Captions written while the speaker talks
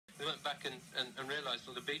back and realised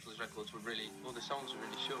all the Beatles records were all the songs were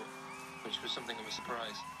really short, which was something of a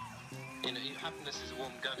surprise. You know, Happiness is a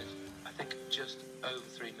Warm Gun is, I think, just over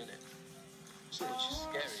 3 minutes, which is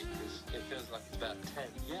scary because it feels like it's about 10.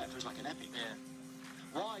 Yeah, it feels like an epic. Yeah.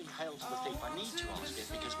 Why Hail to the Thief? I need to ask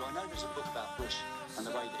it because I know there's a book about Bush and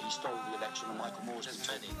the way that he stole the election and Michael Moore's. There's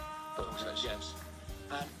many books, yes.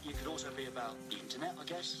 And you could also be about the internet, I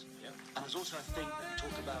guess. Yeah. And there's also a thing that you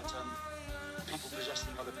talk about people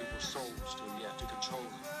possessing other people's souls to control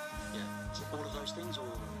them. Yeah. So all of those things, or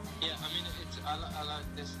yeah, I mean, I like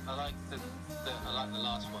this. I like the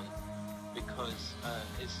last one because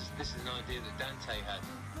this is an idea that Dante had.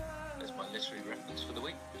 That's my literary reference for the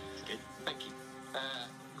week. good. Thank you.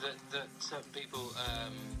 That certain people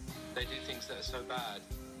they do things that are so bad.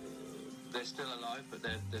 They're still alive, but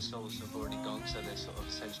their souls have already gone, so they're sort of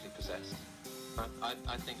essentially possessed.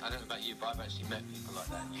 I think, I don't know about you, but I've actually met people like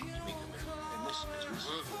that. You meet them in this business.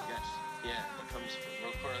 Yes. Yeah, it comes from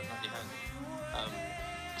not your hand.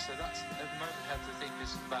 So that's, at the moment, How to Think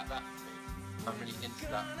is about that for me. I'm really into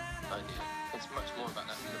that idea. It's much more about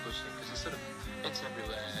that than the Bush thing, because it's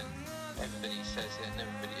everywhere, and everybody says it, and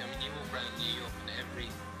everybody, I mean, you walk around New York, and every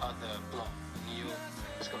other block in New York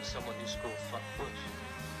has got someone who scrawled "fuck Bush"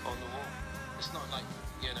 on the wall. It's not like,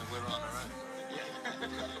 you know, we're on our own. Yeah.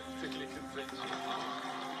 Particularly convinced.